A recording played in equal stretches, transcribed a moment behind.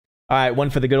All right, one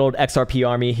for the good old XRP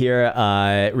army here,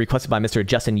 requested by Mr.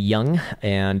 Justin Young,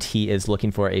 and he is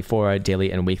looking for a 4-hour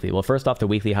daily and weekly. Well, first off, the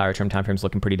weekly higher term time frame is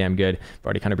looking pretty damn good. We've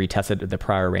already kind of retested the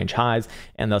prior range highs,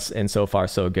 and so far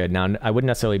so good. Now, I wouldn't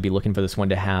necessarily be looking for this one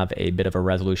to have a bit of a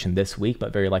resolution this week,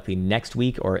 but very likely next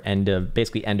week or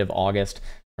basically end of August.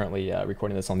 Currently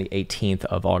recording this on the 18th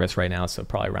of August right now, so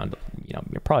probably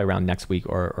around next week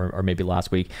or maybe last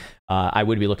week. I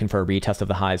would be looking for a retest of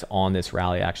the highs on this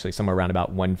rally, actually somewhere around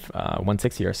about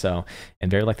 160 or so, and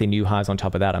very likely new highs on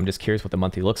top of that. I'm just curious what the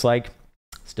monthly looks like.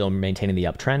 Still maintaining the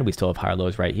uptrend. We still have higher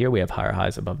lows right here. We have higher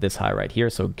highs above this high right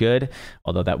here, so good.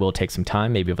 Although that will take some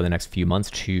time, maybe over the next few months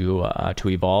to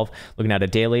evolve. Looking at a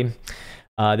daily.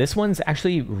 This one's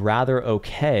actually rather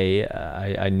okay.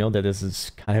 I know that this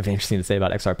is kind of interesting to say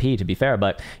about XRP, to be fair,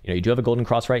 but you do have a golden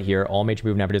cross right here. All major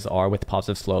moving averages are with the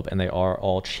positive slope, and they are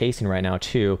all chasing right now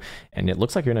too. And it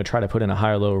looks like you're going to try to put in a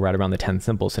higher low right around the 10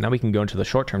 simple. So now we can go into the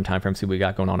short-term time frame, see what we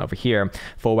got going on over here.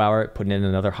 4-hour, putting in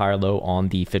another higher low on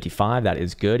the 55. That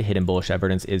is good. Hidden bullish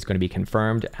evidence is going to be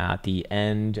confirmed at the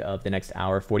end of the next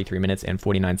hour, 43 minutes and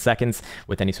 49 seconds,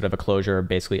 with any sort of a closure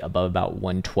basically above about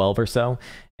 112 or so.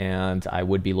 And I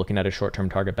would be looking at a short-term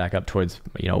target back up towards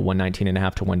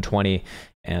 119.5 to 120,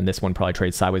 and this one probably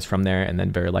trades sideways from there, and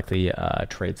then very likely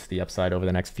trades to the upside over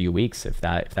the next few weeks if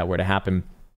that were to happen.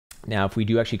 Now, if we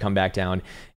do actually come back down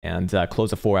and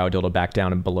close a 4-hour dildo back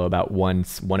down and below about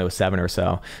 107 or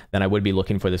so, then I would be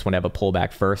looking for this one to have a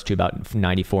pullback first to about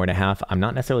 94.5. I'm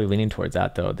not necessarily leaning towards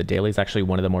that, though. The daily is actually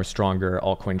one of the more stronger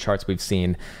altcoin charts we've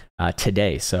seen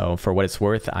today. So for what it's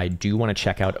worth, I do want to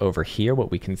check out over here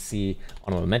what we can see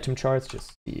on momentum charts,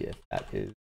 just see if that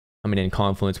is coming in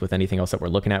confluence with anything else that we're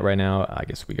looking at right now. I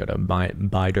guess we go to buy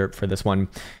derp for this one.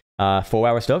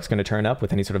 4-hour Stoke's going to turn up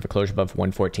with any sort of a closure above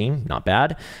 114. Not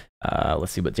bad.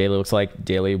 Let's see what daily looks like.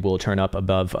 Daily will turn up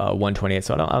above 128.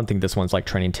 So I don't think this one's like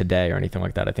trending today or anything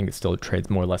like that. I think it still trades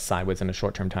more or less sideways in a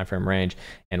short-term time frame range.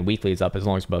 And weekly is up as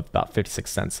long as above about 56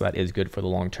 cents. So that is good for the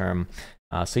long term.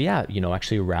 So yeah,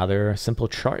 actually a rather simple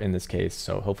chart in this case.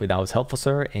 So hopefully that was helpful,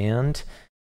 sir. And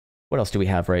what else do we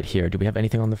have right here? Do we have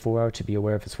anything on the 4-hour to be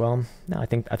aware of as well? No, I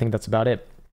think that's about it.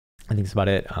 I think it's about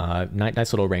it.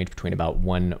 Nice little range between about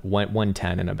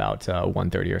 110 and about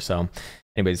 130 or so.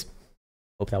 Anyways,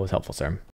 hope that was helpful, sir.